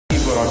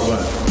what I've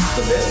learned.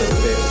 The best of the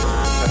best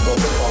have got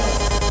the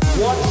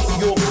following. What's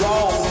your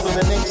goal for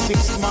the next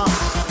 6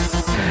 months?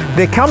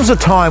 There comes a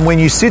time when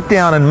you sit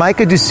down and make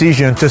a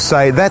decision to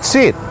say, that's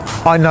it.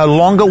 I no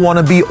longer want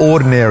to be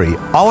ordinary.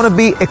 I want to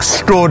be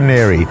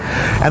extraordinary.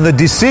 And the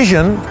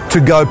decision to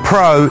go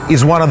pro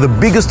is one of the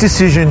biggest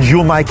decisions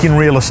you'll make in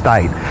real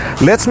estate.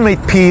 Let's meet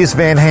Piers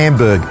Van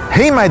Hamburg.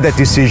 He made that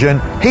decision.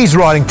 He's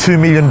writing $2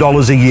 million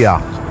a year.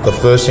 The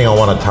first thing I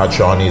want to touch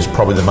on is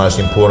probably the most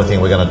important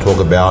thing we're going to talk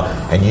about.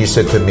 And you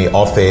said to me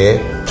off air,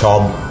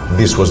 Tom,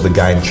 this was the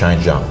game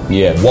changer.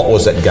 Yeah. What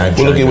was that game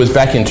changer? Well, look, it was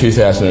back in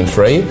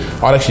 2003.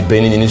 I'd actually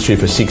been in the industry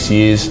for 6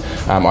 years.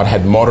 I'd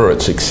had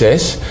moderate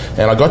success.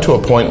 And I got to a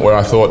point where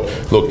I thought,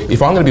 look,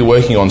 if I'm going to be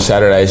working on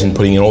Saturdays and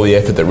putting in all the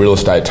effort that real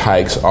estate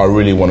takes, I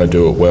really want to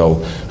do it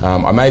well.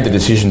 I made the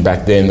decision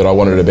back then that I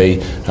wanted to be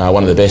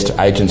one of the best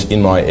agents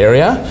in my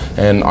area.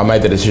 And I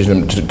made the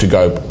decision to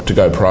go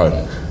pro.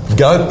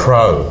 Go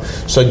pro.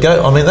 So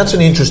that's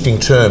an interesting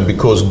term,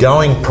 because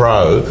going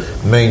pro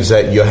means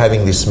that you're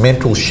having this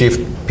mental shift,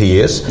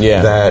 Piers,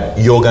 that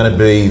you're going to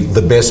be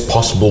the best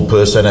possible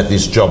person at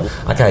this job.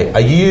 Okay,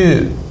 are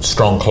you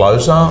strong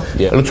closer?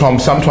 Yeah. Look, Tom,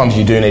 sometimes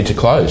you do need to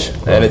close,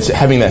 and it's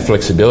having that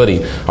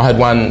flexibility. I had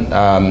one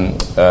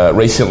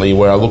recently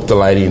where I looked the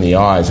lady in the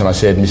eyes and I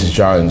said, Mrs.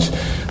 Jones,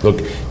 look,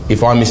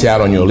 if I miss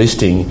out on your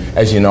listing,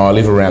 as you know, I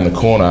live around the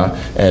corner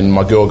and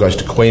my girl goes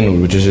to Queenwood,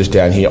 which is just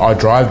down here. I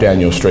drive down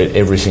your street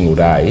every single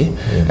day.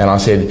 And I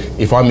said,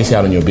 if I miss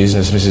out on your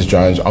business, Mrs.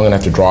 Jones, I'm going to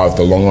have to drive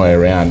the long way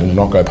around and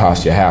not go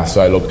past your house.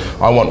 So look,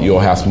 I want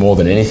your house more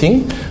than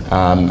anything.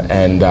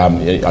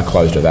 I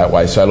closed it that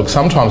way. So look,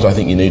 sometimes I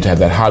think you need to have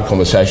that hard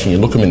conversation. You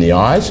look them in the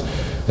eyes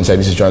and say,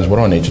 Mrs. Jones, what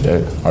do I need to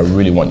do? I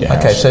really want your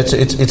house. Okay, so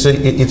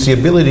it's the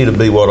ability to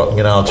be what,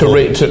 you know... To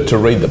read the play. To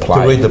read the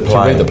play. To read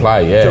the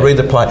play, yeah. To read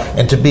the play.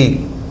 And to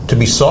be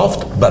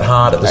soft but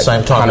hard at the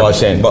same time.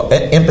 100%.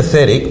 Like,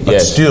 empathetic,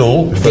 but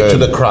still get to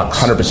the crux.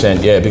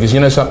 100%, yeah. Because you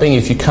know something,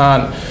 if you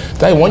can't...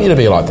 They want you to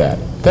be like that.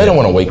 They don't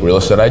want a weak real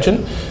estate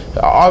agent.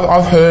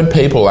 I've heard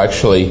people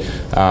actually...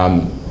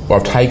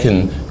 I've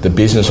taken the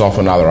business off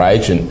another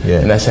agent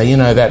and they say, you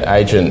know, that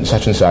agent,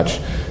 such and such,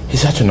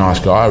 he's such a nice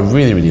guy, I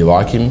really, really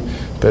like him,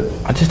 but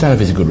I just don't know if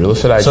he's a good real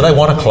estate agent. So they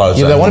want to close.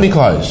 Yeah, they want to be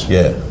closed.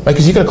 Yeah.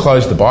 Because you've got to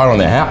close the buyer on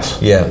their house.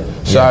 Yeah.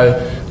 So,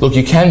 look,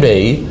 you can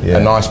be a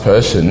nice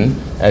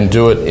person and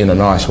do it in a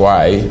nice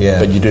way,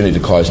 but you do need to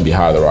close and be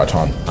hard at the right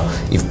time.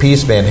 If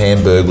Piers Van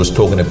Hamburg was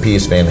talking to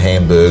Piers Van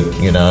Hamburg,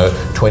 you know,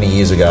 20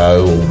 years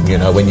ago, or, you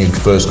know, when you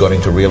first got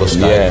into real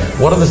estate,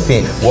 what are the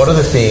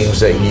things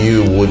that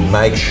you would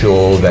make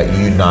sure that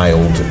you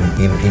nailed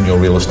in your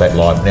real estate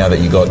life now that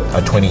you got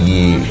a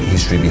 20-year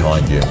history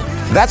behind you?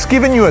 That's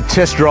given you a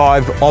test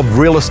drive of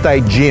Real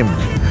Estate Gym.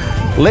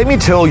 Let me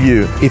tell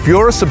you, if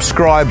you're a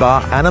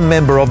subscriber and a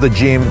member of the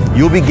gym,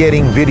 you'll be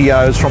getting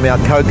videos from our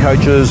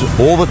co-coaches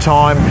all the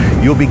time.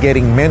 You'll be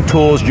getting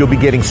mentors, you'll be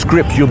getting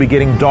scripts, you'll be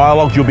getting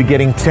dialogues, you'll be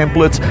getting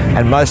templates,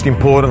 and most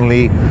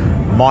importantly,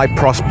 My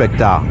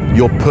Prospector,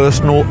 your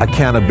personal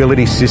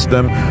accountability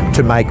system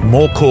to make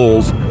more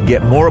calls,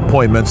 get more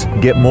appointments,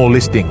 get more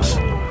listings.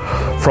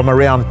 From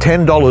around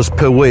 $10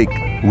 per week,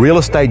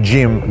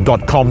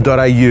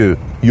 realestategym.com.au,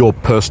 your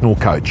personal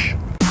coach.